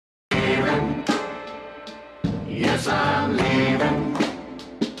Yes, I'm leaving.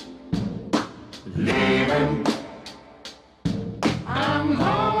 Leaving. I'm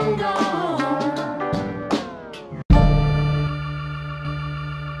long gone.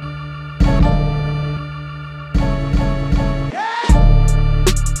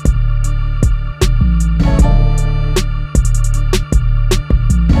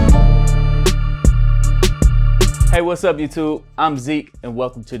 Hey, what's up YouTube? I'm Zeke and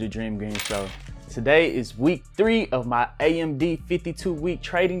welcome to the Dream Green Show. Today is week 3 of my AMD 52-week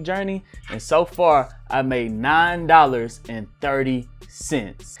trading journey, and so far I made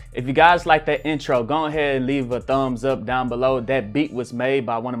 $9.30. If you guys like that intro, go ahead and leave a thumbs up down below. That beat was made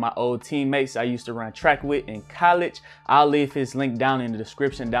by one of my old teammates I used to run track with in college. I'll leave his link down in the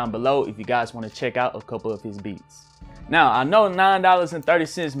description down below if you guys want to check out a couple of his beats. Now, I know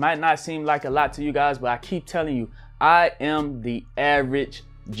 $9.30 might not seem like a lot to you guys, but I keep telling you, I am the average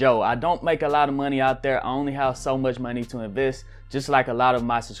Joe. I don't make a lot of money out there. I only have so much money to invest, just like a lot of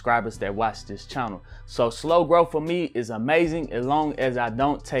my subscribers that watch this channel. So slow growth for me is amazing as long as I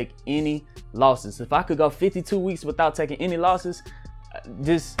don't take any losses. If I could go 52 weeks without taking any losses,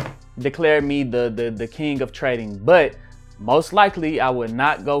 just declare me the king of trading. But most likely I would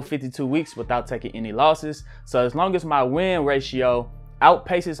not go 52 weeks without taking any losses. So as long as my win ratio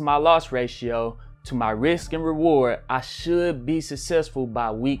outpaces my loss ratio to my risk and reward, I should be successful by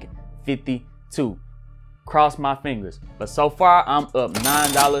week 52. Cross my fingers. But so far I'm up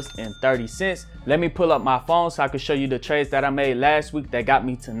 $9.30. Let me pull up my phone so I can show you the trades that I made last week that got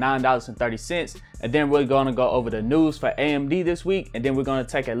me to $9.30. And then we're going to go over the news for AMD this week, and then we're going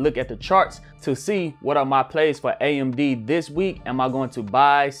to take a look at the charts to see what are my plays for AMD this week. Am I going to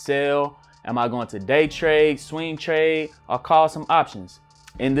buy, sell? Am I going to day trade, swing trade, or call some options?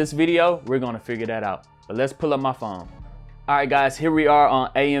 In this video, we're going to figure that out. But let's pull up my phone. All right, guys, here we are on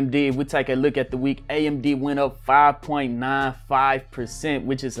AMD. If we take a look at the week, AMD went up 5.95%,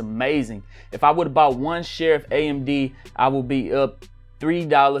 which is amazing. If I would have bought one share of AMD, I would be up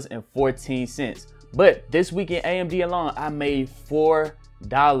 $3.14. But this week in AMD alone, I made $4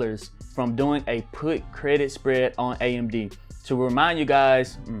 from doing a put credit spread on AMD. To remind you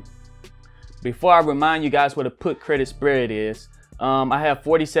guys, before I remind you guys what a put credit spread is, I have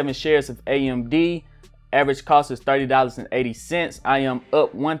 47 shares of AMD. Average cost is $30.80. I am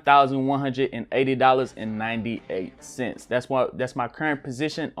up $1,180.98. That's my current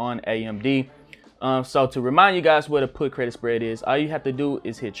position on AMD. So to remind you guys what a put credit spread is, all you have to do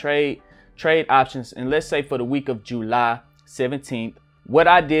is hit trade options, and let's say for the week of July 17th, what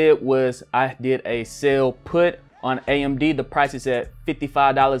I did was I did a sell put on AMD. The price is at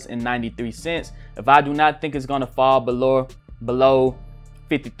 $55.93. If I do not think it's going to fall below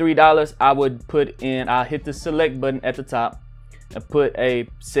 $53, I would I'll hit the select button at the top and put a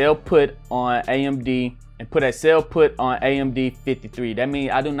sell put on AMD and put a sell put on AMD 53. That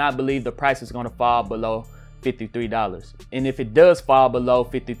means I do not believe the price is going to fall below $53. And if it does fall below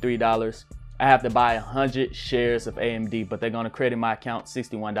 $53, I have to buy 100 shares of AMD, but they're going to credit my account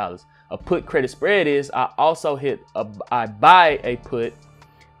 $61. A put credit spread is I also I buy a put,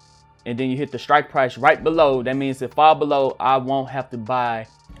 and then you hit the strike price right below. That means if it fall below, I won't have to buy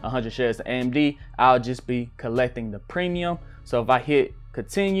 100 shares of AMD. I'll just be collecting the premium. So if I hit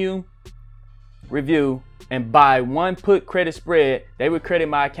continue, review, and buy one put credit spread, they would credit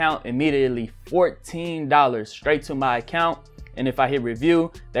my account immediately $14 straight to my account. And if I hit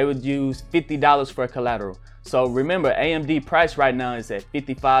review, they would use $50 for collateral. So remember, AMD price right now is at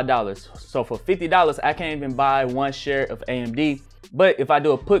 $55. So for $50, I can't even buy one share of AMD. But if I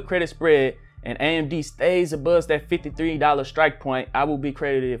do a put credit spread and AMD stays above that $53 strike point, I will be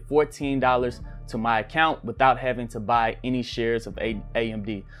credited $14 to my account without having to buy any shares of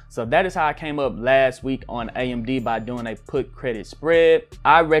AMD. So that is how I came up last week on AMD, by doing a put credit spread.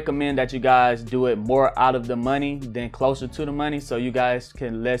 I recommend that you guys do it more out of the money than closer to the money, so you guys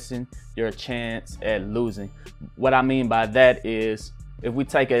can lessen your chance at losing. What I mean by that is, if we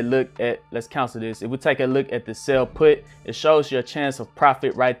take a look at, let's cancel this. If we take a look at the sell put, it shows your chance of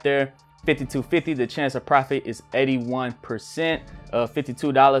profit right there. 52.50, the chance of profit is 81%, $52,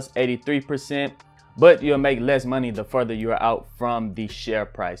 83%, but you'll make less money the further you're out from the share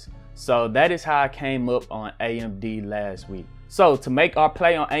price. So that is how I came up on AMD last week. So to make our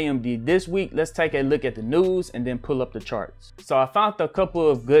play on AMD this week, let's take a look at the news and then pull up the charts. So I found a couple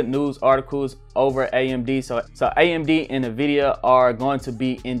of good news articles over AMD. So AMD and NVIDIA are going to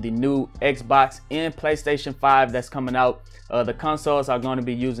be in the new Xbox and PlayStation 5 that's coming out. The consoles are going to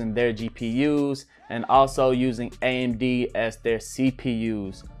be using their GPUs and also using AMD as their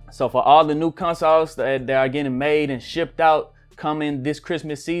CPUs. So for all the new consoles that are getting made and shipped out, coming this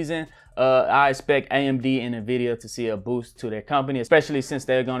Christmas season, I expect AMD and NVIDIA to see a boost to their company, especially since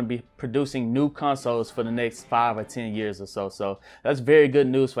they're going to be producing new consoles for the next 5 or 10 years or so. So that's very good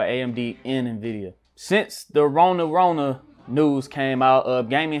news for AMD and NVIDIA. Since the Rona news came out,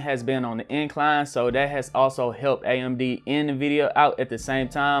 gaming has been on the incline, so that has also helped AMD and NVIDIA out at the same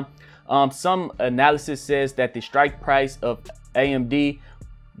time. Some analysis says that the strike price of AMD,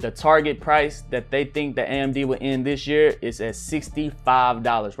 the target price that they think that AMD will end this year, is at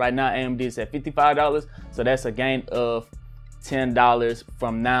 $65. Right now, AMD is at $55, so that's a gain of $10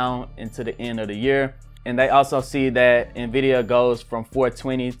 from now into the end of the year. And they also see that NVIDIA goes from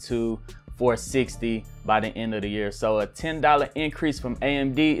 $420 to $460 by the end of the year. So a $10 increase from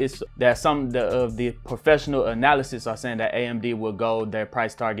AMD is that some of the professional analysis are saying that AMD will go their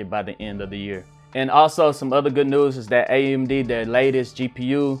price target by the end of the year. And also some other good news is that AMD, their latest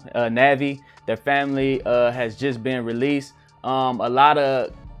GPU, Navi, their family has just been released. A lot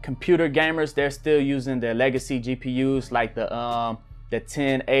of computer gamers, they're still using their legacy GPUs like the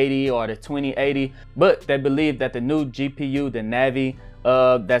 1080 or the 2080, but they believe that the new GPU, the Navi,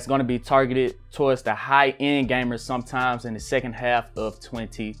 that's going to be targeted towards the high-end gamers sometimes in the second half of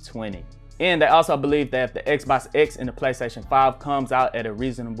 2020. And they also believe that if the Xbox X and the PlayStation 5 comes out at a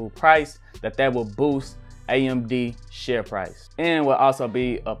reasonable price, that will boost AMD share price and will also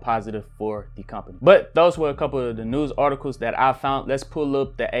be a positive for the company. But those were a couple of the news articles that I found. Let's pull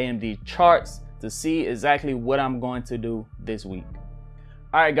up the AMD charts to see exactly what I'm going to do this week.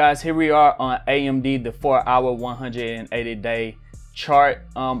 All right, guys, here we are on AMD, the 4-hour 180-day chart.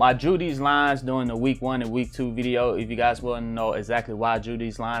 I drew these lines during the week 1 and week 2 video. If you guys want to know exactly why I drew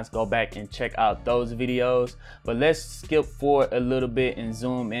these lines, go back and check out those videos. But let's skip forward a little bit and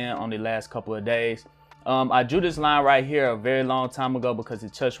zoom in on the last couple of days. I drew this line right here a very long time ago because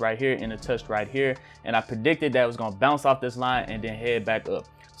it touched right here and it touched right here, and I predicted that it was going to bounce off this line and then head back up.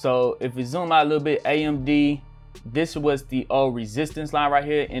 So if we zoom out a little bit, AMD, this was the old resistance line right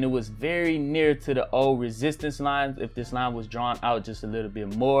here, and it was very near to the old resistance line if this line was drawn out just a little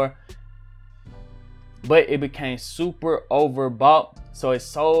bit more, but it became super overbought, so it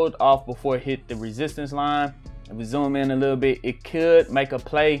sold off before it hit the resistance line. If we zoom in a little bit, it could make a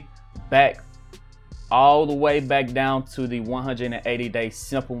play back all the way back down to the 180-day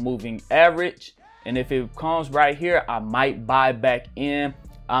simple moving average, and if it comes right here, I might buy back in.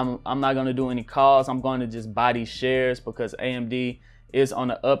 I'm not going to do any calls. I'm going to just buy these shares because AMD is on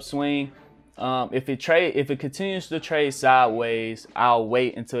the upswing. If it continues to trade sideways, I'll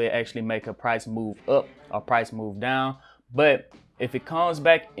wait until it actually make a price move up or price move down. But if it comes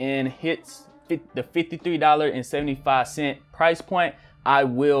back and hits the $53.75 price point, I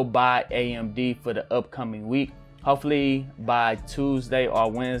will buy AMD for the upcoming week. Hopefully by Tuesday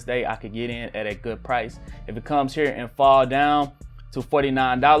or Wednesday, I could get in at a good price. If it comes here and fall down to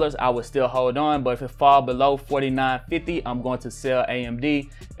 $49, I would still hold on, but if it falls below $49.50, I'm going to sell AMD.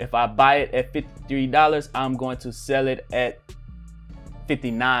 If I buy it at $53, I'm going to sell it at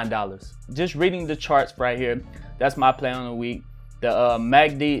 $59. Just reading the charts right here, that's my play on the week. The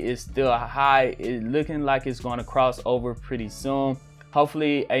MACD is still high. It's looking like it's going to cross over pretty soon.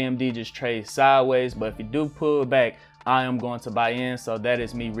 Hopefully AMD just trades sideways, but if you do pull back, I am going to buy in. So that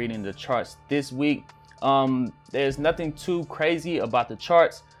is me reading the charts this week. There's nothing too crazy about the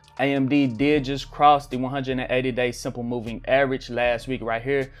charts. AMD did just cross the 180-day simple moving average last week right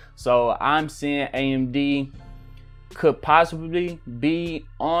here. So I'm seeing AMD could possibly be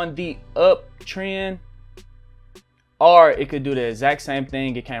on the uptrend, or it could do the exact same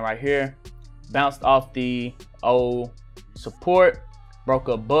thing. It came right here, bounced off the old support, broke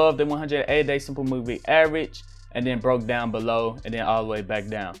above the 180-day simple moving average, and then broke down below and then all the way back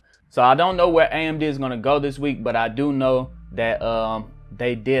down. So I don't know where AMD is going to go this week, but I do know that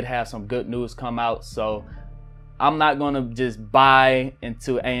they did have some good news come out. So I'm not going to just buy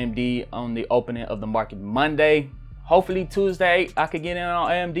into AMD on the opening of the market Monday. Hopefully Tuesday I could get in on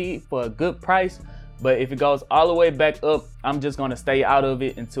AMD for a good price. But if it goes all the way back up, I'm just going to stay out of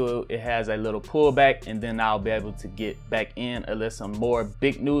it until it has a little pullback, and then I'll be able to get back in unless some more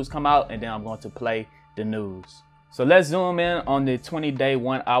big news come out, and then I'm going to play the news. So let's zoom in on the 20-day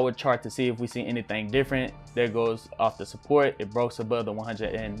 1-hour chart to see if we see anything different. There goes off the support. It broke above the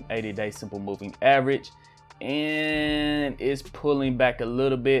 180-day simple moving average and it's pulling back a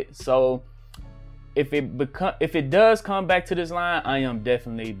little bit. So if it does come back to this line, I am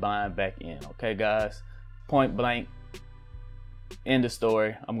definitely buying back in. Okay, guys, point blank, end of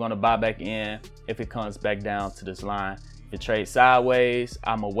story. I'm gonna buy back in if it comes back down to this line. If it trades sideways,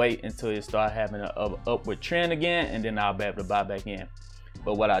 I'm gonna wait until it start having an upward trend again, and then I'll be able to buy back in.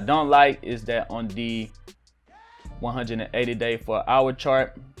 But what I don't like is that on the 180 day for hour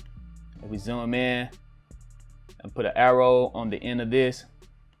chart. If we zoom in and put an arrow on the end of this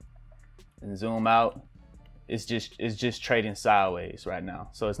and zoom out, it's just trading sideways right now.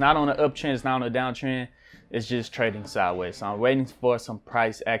 So it's not on the uptrend, it's not on the downtrend, it's just trading sideways. So I'm waiting for some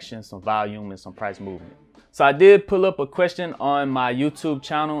price action, some volume, and some price movement. So I did pull up a question on my YouTube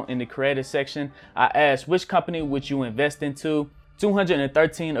channel in the creator section. I asked, which company would you invest into?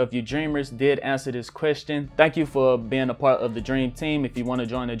 213 of you dreamers did answer this question. Thank you for being a part of the dream team. If you want to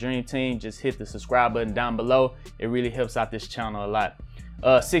join the dream team, just hit the subscribe button down below. It really helps out this channel a lot.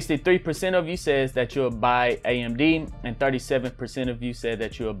 63% of you says that you'll buy AMD, and 37% of you said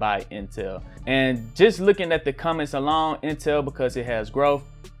that you'll buy Intel. And just looking at the comments alone, Intel because it has growth,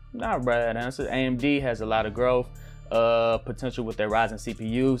 not a bad answer. AMD has a lot of growth potential with their Ryzen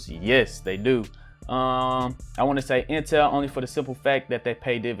CPUs. Yes, they do. I want to say Intel only for the simple fact that they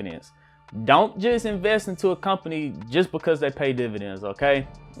pay dividends. Don't just invest into a company just because they pay dividends, okay?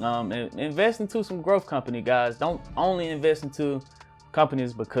 Invest into some growth company, guys. Don't only invest into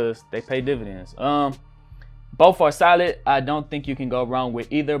companies because they pay dividends. Both are solid. I don't think you can go wrong with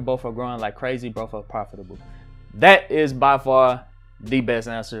either. Both are growing like crazy. Both are profitable. That is by far the best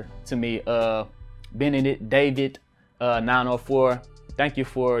answer to me. Benedict David 904. Thank you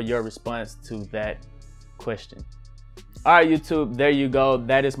for your response to that question. All right, YouTube, there you go.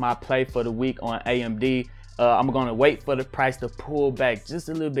 That is my play for the week on AMD. I'm gonna wait for the price to pull back just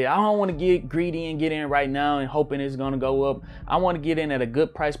a little bit. I don't want to get greedy and get in right now and hoping it's gonna go up. I want to get in at a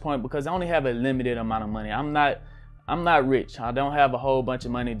good price point because I only have a limited amount of money. I'm not rich. I don't have a whole bunch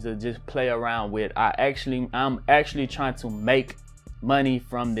of money to just play around with. I'm actually trying to make money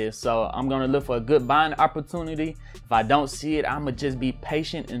from this, so I'm gonna look for a good buying opportunity. If I don't see it, I'm gonna just be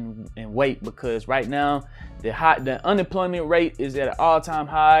patient and wait, because right now the unemployment rate is at an all-time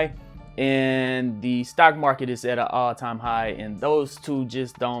high and the stock market is at an all-time high, and those two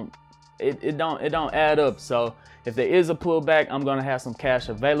just don't add up. So if there is a pullback, I'm gonna have some cash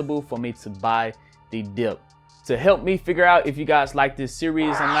available for me to buy the dip. To help me figure out if you guys like this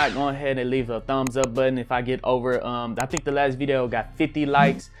series, I'm not going ahead and leave a thumbs up button. If I get over, I think the last video got 50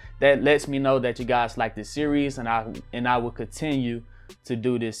 likes. That lets me know that you guys like this series, and I will continue to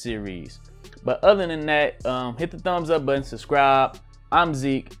do this series. But other than that, hit the thumbs up button, subscribe. I'm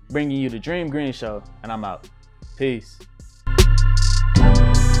Zeke, bringing you the Dream Green Show, and I'm out. Peace.